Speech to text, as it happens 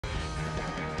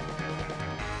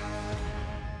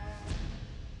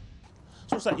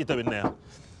What's that you're doing now?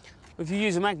 If you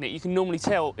use a magnet, you can normally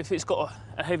tell if it's got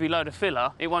a heavy load of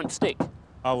filler, it won't stick.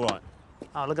 Oh, right.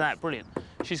 Oh, look at that, brilliant.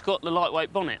 She's got the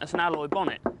lightweight bonnet. That's an alloy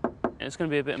bonnet. It's going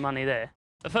to be a bit of money there.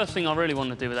 The first thing I really want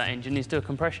to do with that engine is do a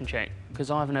compression check, because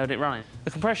I haven't heard it running.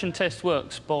 The compression test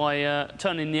works by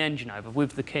turning the engine over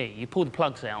with the key. You pull the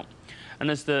plugs out, and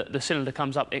as the cylinder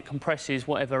comes up, it compresses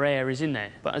whatever air is in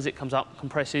there. But as it comes up,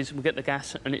 compresses, we get the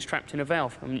gas, and it's trapped in a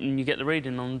valve, and you get the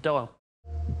reading on the dial.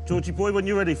 Georgie boy, when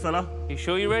you're ready, fella. You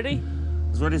sure you're ready?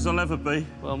 As ready as I'll ever be.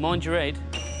 Well, mind your head.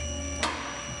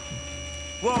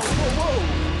 Whoa, whoa,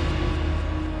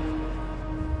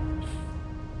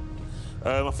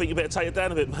 whoa! I think you better take it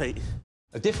down a bit, mate.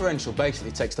 A differential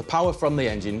basically takes the power from the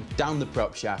engine down the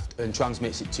prop shaft and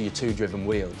transmits it to your two-driven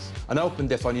wheels. An open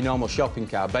diff on your normal shopping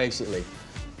car, basically,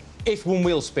 if one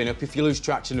wheel spin up, if you lose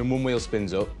traction and one wheel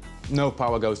spins up, no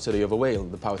power goes to the other wheel.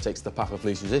 The power takes the path of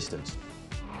least resistance.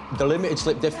 The limited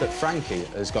slip diff that Frankie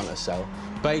has gone to sell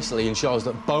basically ensures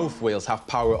that both wheels have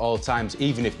power at all times,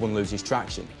 even if one loses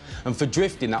traction. And for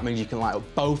drifting, that means you can light up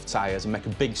both tyres and make a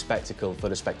big spectacle for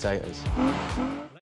the spectators.